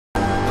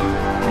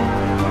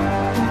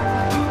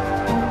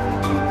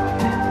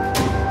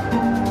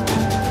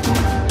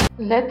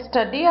Let's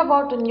study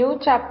about a new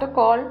chapter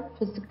called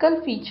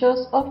Physical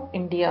Features of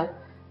India.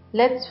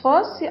 Let's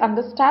first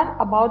understand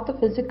about the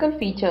physical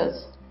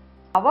features.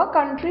 Our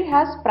country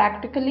has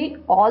practically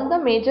all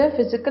the major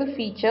physical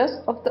features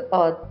of the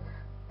earth,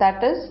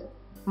 that is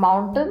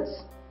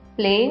mountains,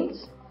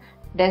 plains,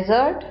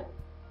 desert,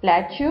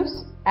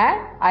 plateaus and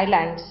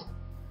islands.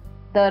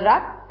 The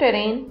rugged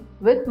terrain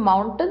with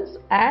mountains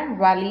and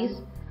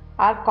valleys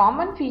are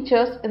common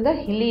features in the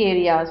hilly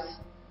areas.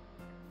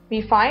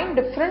 We find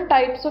different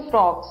types of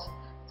rocks.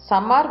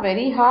 Some are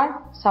very hard,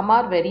 some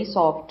are very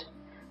soft.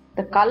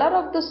 The color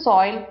of the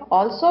soil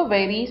also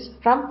varies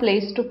from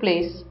place to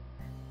place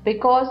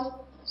because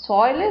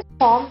soil is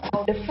formed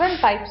of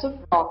different types of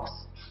rocks.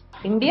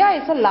 India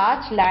is a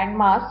large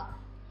landmass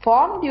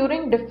formed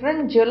during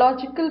different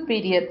geological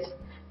periods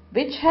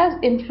which has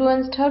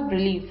influenced her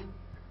relief.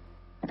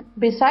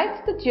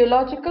 Besides the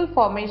geological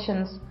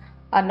formations,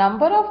 a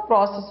number of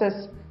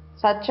processes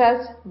such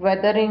as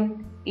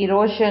weathering,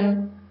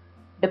 erosion,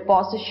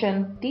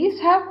 deposition, these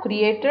have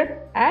created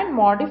and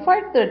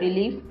modified the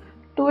relief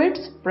to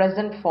its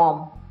present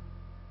form.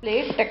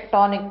 Plate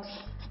tectonics.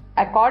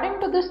 According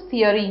to this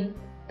theory,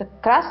 the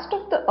crust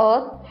of the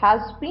earth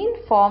has been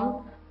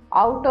formed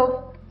out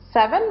of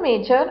 7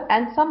 major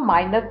and some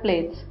minor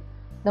plates.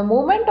 The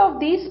movement of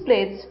these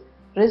plates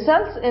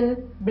results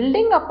in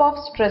building up of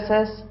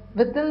stresses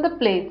within the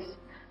plates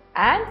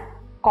and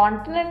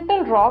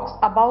continental rocks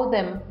above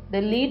them,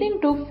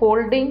 leading to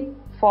folding,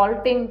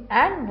 faulting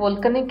and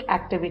volcanic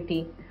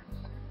activity.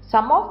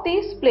 Some of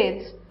these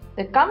plates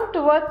come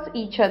towards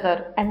each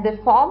other and they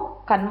form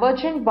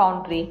convergent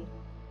boundary.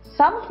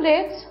 Some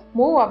plates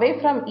move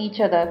away from each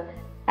other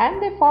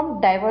and they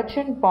form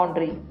divergent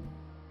boundary.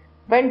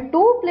 When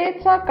two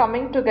plates are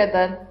coming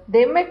together,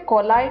 they may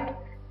collide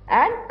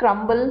and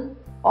crumble,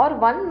 or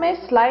one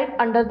may slide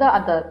under the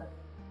other.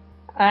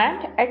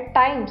 And at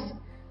times,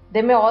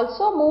 they may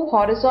also move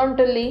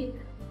horizontally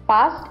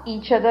past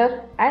each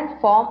other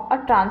and form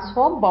a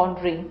transform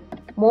boundary.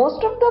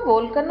 Most of the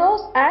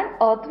volcanoes and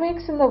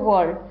earthquakes in the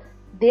world,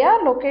 they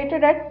are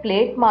located at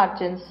plate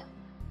margins,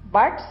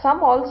 but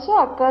some also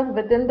occur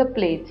within the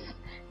plates.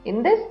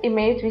 In this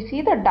image, we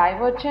see the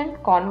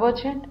divergent,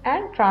 convergent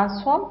and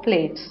transform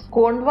plates.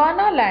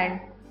 Gondwana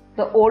land,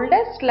 the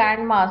oldest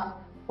landmass,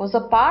 was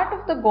a part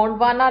of the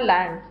Gondwana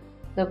land.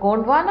 The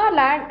Gondwana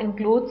land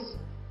includes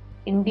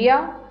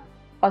India,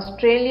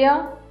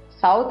 Australia,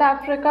 South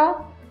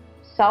Africa,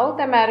 South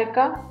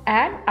America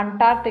and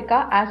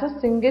Antarctica as a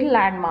single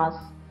landmass.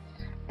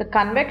 The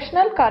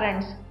convectional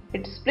currents,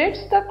 it splits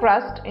the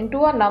crust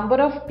into a number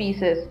of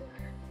pieces,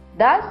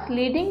 thus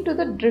leading to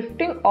the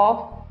drifting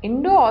of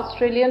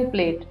Indo-Australian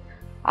plate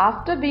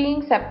after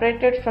being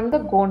separated from the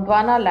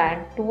Gondwana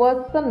land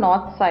towards the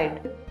north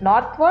side.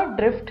 Northward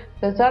drift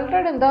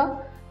resulted in the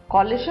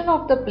collision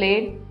of the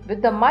plate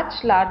with the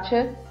much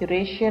larger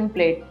Eurasian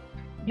plate.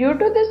 Due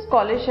to this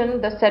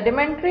collision, the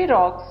sedimentary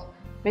rocks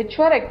which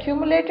were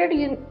accumulated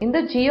in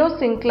the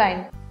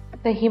geosyncline,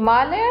 the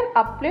Himalayan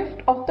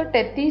uplift of the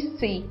Tethys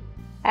Sea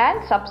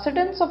and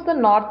subsidence of the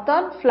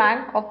northern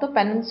flank of the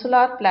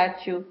peninsular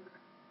plateau.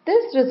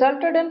 This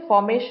resulted in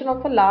formation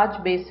of a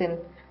large basin,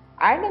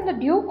 and in the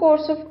due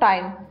course of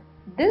time,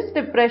 this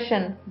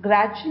depression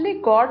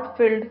gradually got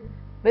filled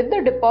with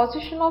the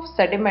deposition of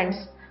sediments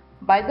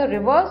by the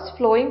rivers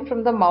flowing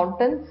from the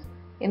mountains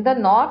in the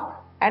north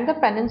and the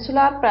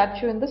peninsular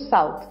plateau in the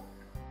south.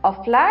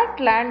 A flat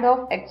land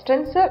of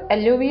extensive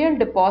alluvial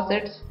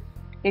deposits,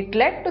 it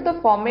led to the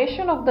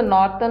formation of the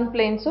northern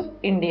plains of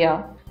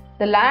India.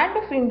 The land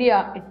of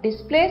India, it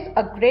displays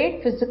a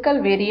great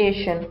physical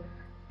variation.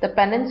 The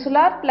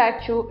peninsular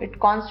plateau, it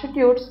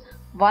constitutes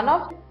one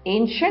of the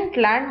ancient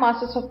land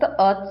masses of the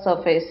earth's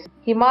surface.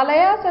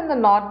 Himalayas and the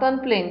northern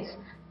plains,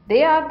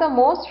 they are the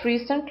most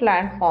recent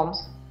landforms.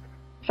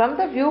 From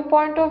the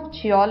viewpoint of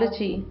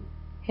geology,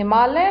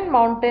 Himalayan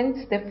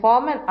mountains, they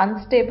form an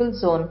unstable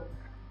zone.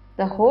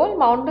 The whole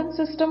mountain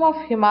system of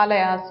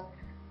Himalayas,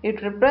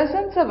 it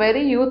represents a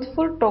very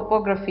youthful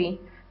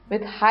topography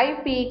with high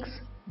peaks,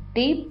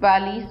 deep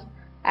valleys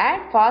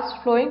and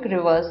fast-flowing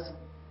rivers.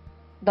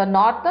 The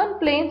northern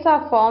plains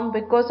are formed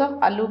because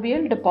of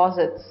alluvial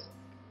deposits.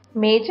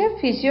 Major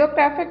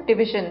physiographic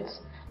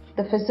divisions.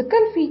 The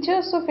physical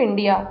features of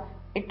India,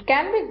 it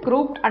can be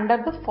grouped under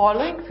the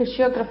following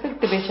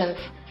physiographic divisions,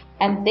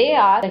 and they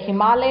are the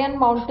Himalayan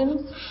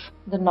mountains,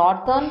 the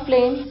northern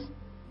plains,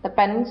 the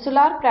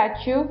peninsular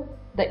plateau,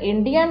 the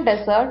Indian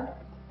desert,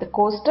 the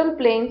coastal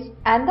plains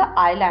and the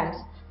islands.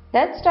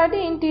 Let's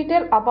study in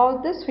detail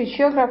about these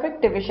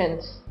physiographic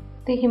divisions.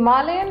 The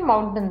Himalayan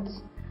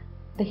mountains.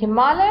 The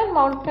Himalayan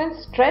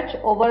mountains stretch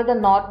over the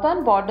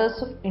northern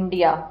borders of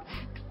India.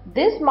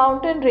 These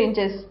mountain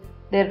ranges,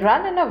 they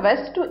run in a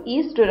west to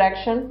east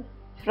direction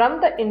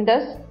from the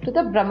Indus to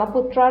the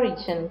Brahmaputra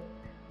region.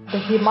 The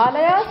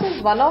Himalayas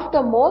is one of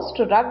the most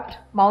rugged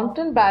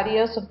mountain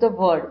barriers of the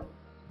world.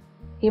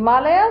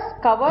 Himalayas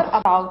cover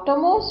the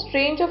outermost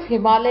range of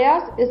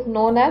Himalayas is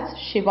known as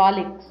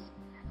Shivaliks.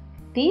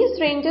 These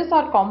ranges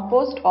are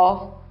composed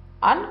of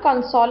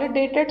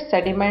unconsolidated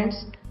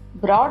sediments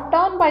brought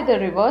down by the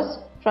rivers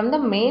from the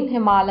main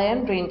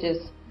Himalayan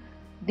ranges.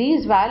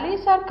 These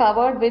valleys are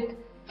covered with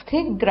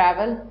thick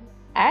gravel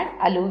and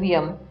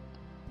alluvium.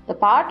 The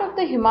part of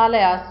the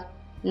Himalayas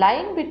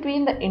lying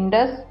between the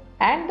Indus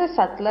and the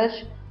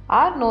Satluj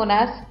are known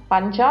as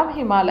Punjab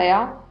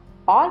Himalaya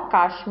or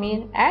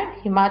Kashmir and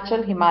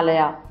Himachal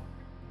Himalaya.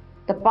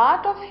 The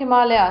part of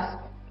Himalayas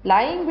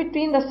lying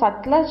between the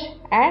Satluj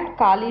and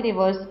Kali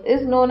rivers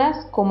is known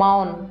as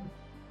Kumaon.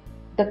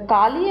 The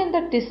Kali and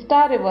the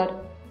Tista river,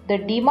 they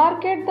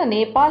demarcate the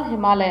Nepal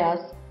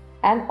Himalayas,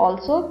 and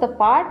also the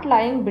part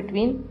lying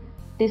between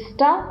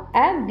Tista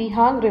and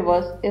Dihang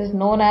rivers is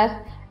known as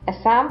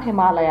Assam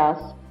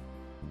Himalayas.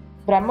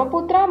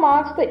 Brahmaputra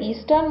marks the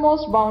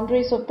easternmost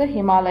boundaries of the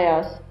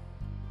Himalayas.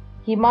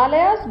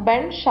 Himalayas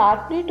bend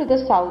sharply to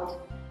the south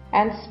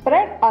and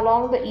spread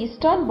along the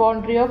eastern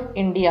boundary of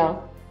India.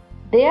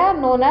 They are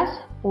known as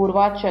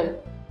Purvachal.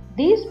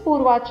 These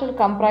Purvachal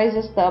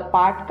comprises the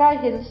Patka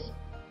Hills,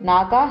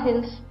 Naga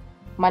Hills,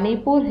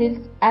 Manipur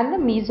Hills and the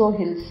Mizo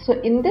Hills. So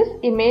in this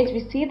image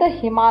we see the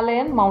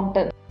Himalayan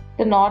Mountains.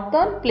 The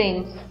Northern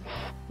Plains.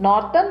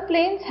 Northern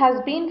Plains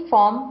has been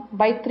formed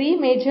by three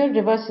major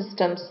river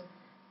systems.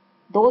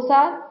 Those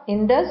are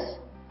Indus,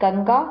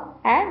 Ganga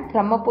and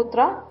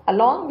Brahmaputra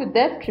along with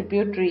their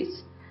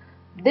tributaries.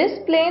 This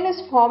plain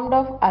is formed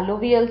of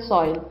alluvial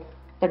soil.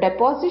 The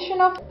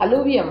deposition of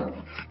alluvium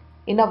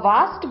in a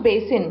vast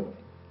basin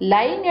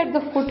lying at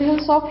the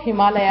foothills of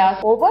Himalayas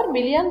over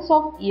millions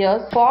of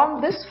years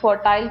formed this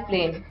fertile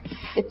plain.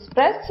 It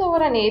spreads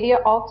over an area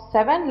of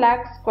 7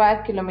 lakh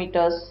square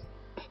kilometers.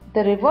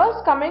 The rivers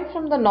coming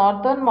from the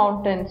northern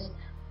mountains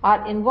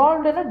are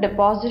involved in a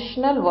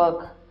depositional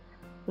work.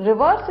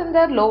 Rivers in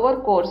their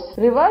lower course,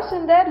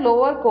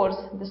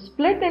 they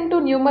split into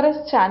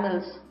numerous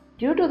channels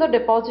due to the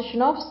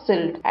deposition of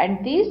silt,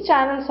 and these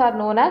channels are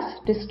known as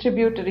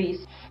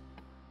distributaries.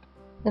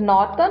 The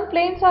northern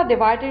plains are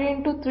divided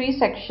into three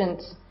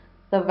sections.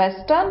 The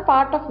western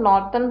part of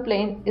northern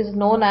plain is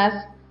known as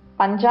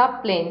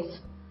Punjab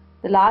Plains.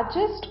 The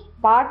largest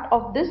part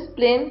of this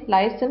plain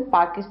lies in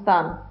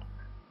Pakistan.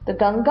 The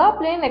Ganga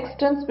plain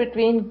extends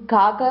between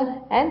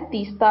Ghaggar and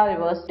Tista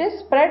rivers. It is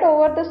spread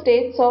over the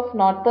states of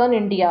northern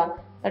India,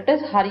 that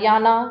is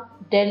Haryana,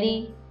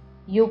 Delhi,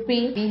 UP,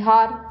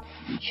 Bihar,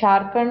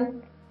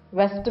 Jharkhand,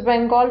 West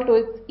Bengal to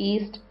its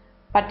east.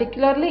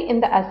 Particularly in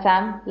the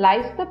Assam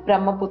lies the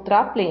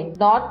Brahmaputra plain.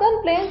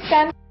 Northern plains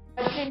can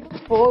be divided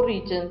into four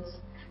regions,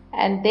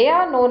 and they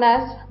are known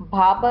as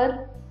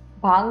Bhabar,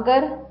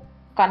 Bhangar,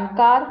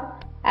 Kankar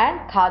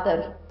and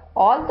Khadar.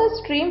 All the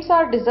streams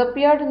are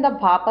disappeared in the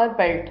Bhabar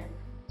belt.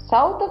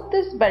 South of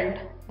this belt,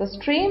 the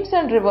streams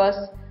and rivers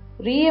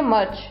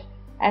re-emerge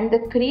and they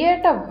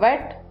create a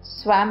wet,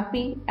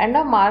 swampy and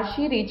a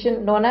marshy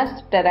region known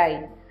as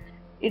Terai.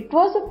 It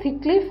was a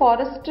thickly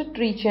forested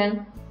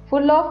region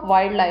full of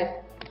wildlife.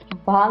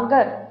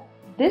 Bhangar.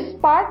 This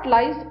part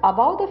lies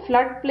above the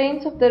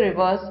floodplains of the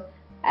rivers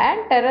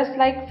and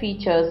terrace-like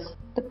features.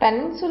 The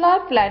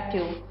peninsular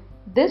plateau.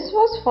 This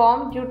was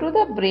formed due to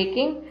the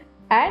breaking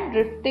and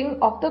drifting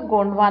of the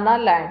Gondwana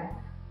land.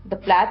 The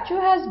plateau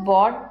has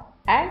broad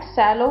and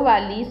shallow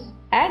valleys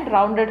and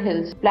rounded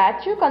hills.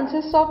 Plateau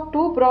consists of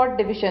two broad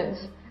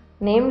divisions,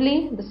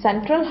 namely the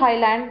Central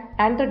Highland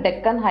and the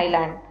Deccan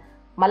Highland.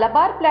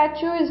 Malabar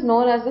Plateau is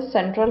known as the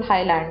Central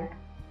Highland.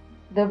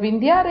 The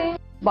Vindhya range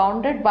is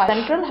bounded by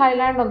Central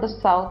Highland on the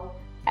south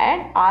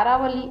and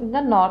Aravalli in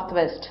the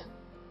northwest.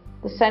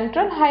 The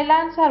Central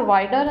Highlands are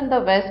wider in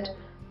the west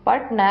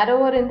but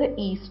narrower in the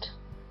east.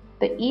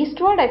 The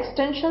eastward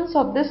extensions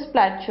of this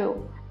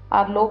plateau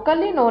are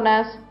locally known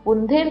as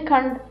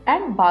Bundelkhand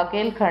and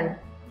Bagelkhand.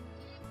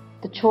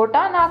 The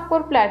Chota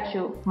Nagpur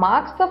Plateau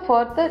marks the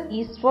further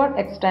eastward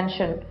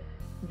extension,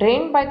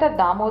 drained by the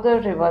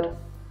Damodar River.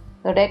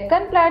 The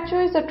Deccan Plateau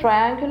is a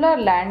triangular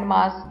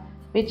landmass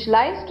which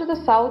lies to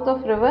the south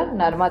of river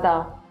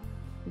Narmada.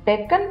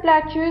 Deccan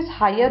Plateau is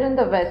higher in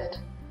the west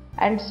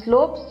and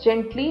slopes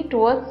gently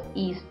towards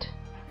east.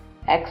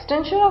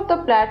 Extension of the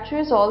plateau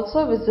is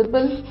also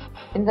visible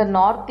in the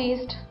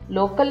northeast,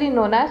 locally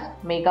known as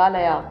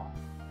Meghalaya.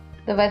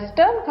 The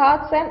Western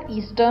Ghats and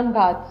Eastern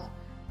Ghats.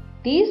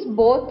 These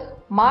both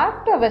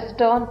mark the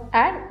western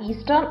and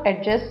eastern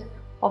edges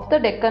of the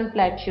Deccan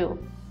Plateau.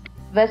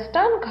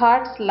 Western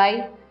Ghats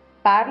lie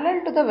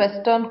parallel to the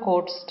western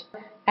coast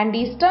and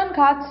Eastern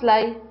Ghats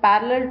lie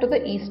parallel to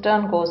the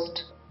eastern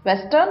coast.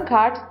 Western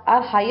Ghats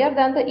are higher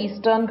than the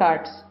Eastern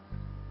Ghats.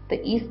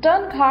 The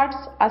Eastern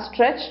Ghats are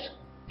stretched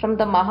from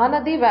the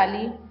Mahanadi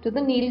Valley to the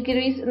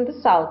Nilgiris in the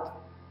south.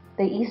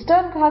 The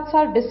Eastern Ghats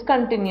are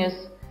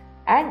discontinuous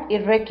and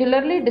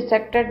irregularly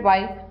dissected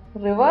by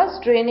rivers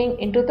draining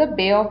into the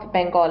Bay of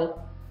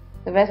Bengal.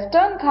 The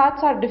Western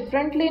Ghats are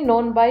differently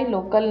known by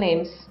local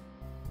names.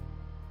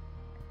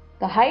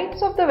 The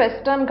heights of the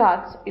Western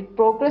Ghats, it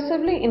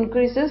progressively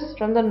increases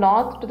from the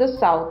north to the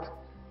south.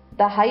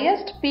 The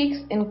highest peaks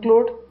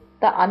include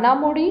the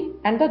Anamudi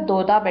and the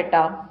Doda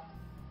Betta.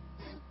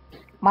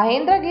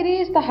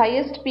 Mahendragiri is the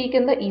highest peak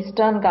in the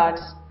Eastern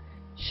Ghats.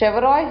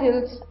 Shevaroy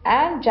Hills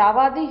and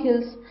Javadi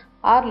Hills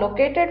are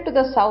located to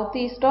the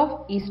southeast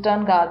of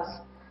Eastern Ghats.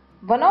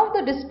 One of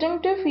the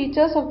distinctive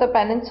features of the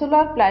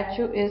peninsular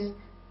plateau is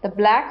the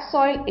black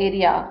soil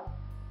area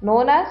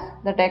known as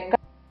the Deccan.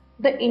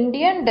 The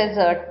Indian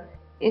desert.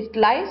 It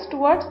lies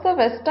towards the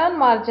western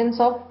margins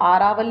of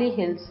Aravalli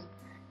Hills.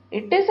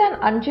 It is an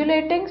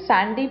undulating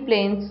sandy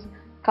plains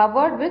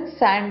covered with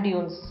sand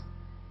dunes.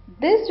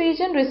 This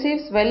region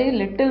receives very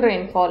little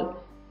rainfall,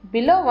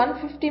 below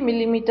 150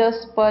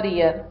 millimeters per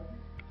year.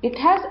 It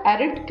has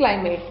arid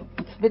climate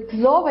with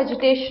low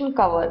vegetation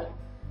cover,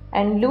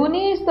 and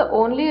Luni is the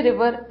only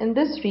river in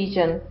this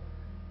region.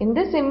 In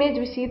this image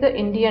we see the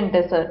Indian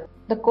desert.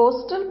 The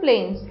coastal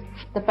plains.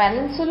 The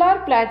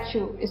peninsular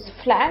plateau is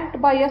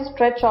flanked by a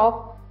stretch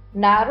of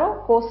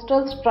narrow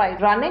coastal stripe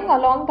running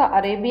along the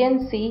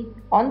Arabian Sea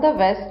on the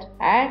west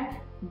and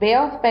Bay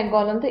of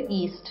Bengal on the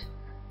east.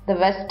 The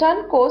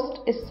western coast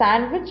is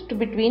sandwiched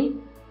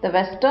between the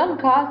Western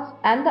Ghats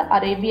and the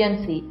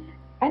Arabian Sea,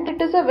 and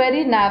it is a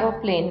very narrow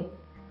plain.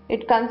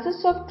 It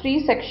consists of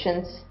three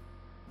sections.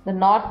 The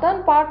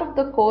northern part of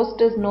the coast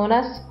is known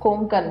as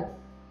Konkan,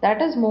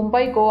 that is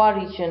Mumbai-Goa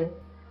region.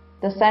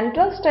 The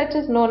central stretch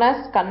is known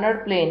as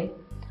Kannada Plain,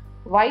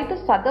 while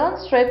the southern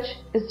stretch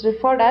is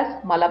referred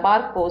as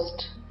Malabar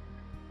Coast.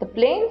 The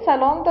plains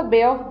along the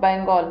Bay of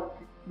Bengal,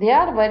 they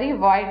are very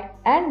wide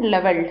and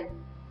levelled.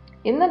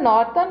 In the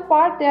northern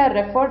part they are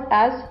referred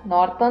as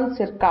Northern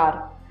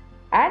Sircar,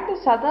 and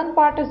the southern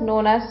part is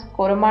known as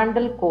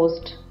Coromandel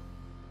Coast.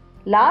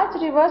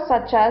 Large rivers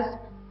such as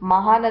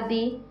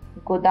Mahanadi,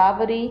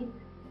 Godavari,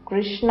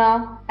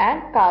 Krishna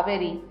and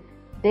Kaveri,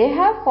 they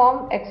have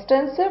formed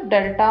extensive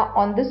delta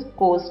on this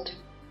coast.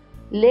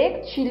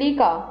 Lake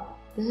Chilika,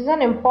 this is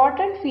an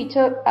important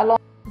feature along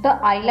the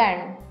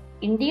island.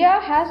 India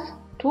has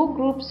two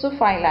groups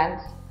of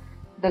islands.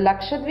 The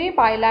Lakshadweep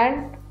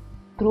Island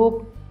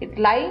group, it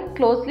lying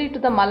closely to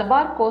the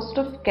Malabar coast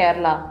of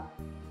Kerala.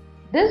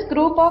 This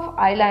group of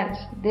islands,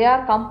 they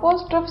are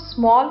composed of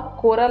small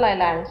coral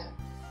islands.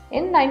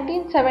 In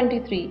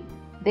 1973,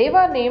 they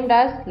were named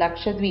as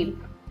Lakshadweep.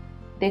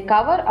 They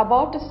cover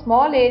about a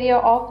small area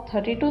of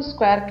 32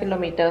 square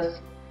kilometers.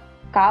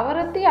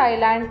 Kavaratti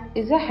Island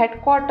is the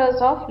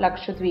headquarters of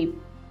Lakshadweep.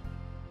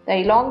 The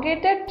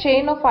elongated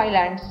chain of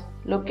islands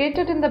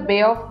located in the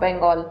Bay of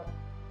Bengal,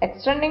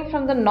 extending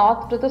from the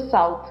north to the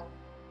south,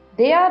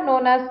 they are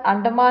known as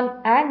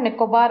Andaman and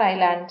Nicobar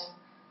Islands.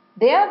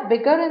 They are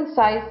bigger in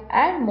size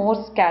and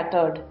more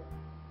scattered.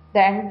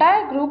 The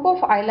entire group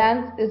of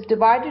islands is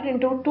divided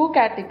into two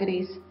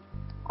categories,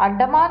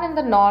 Andaman in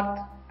the north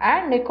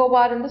and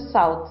Nicobar in the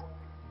south.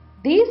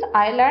 These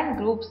island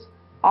groups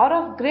are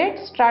of great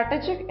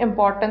strategic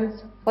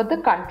importance for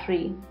the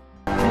country.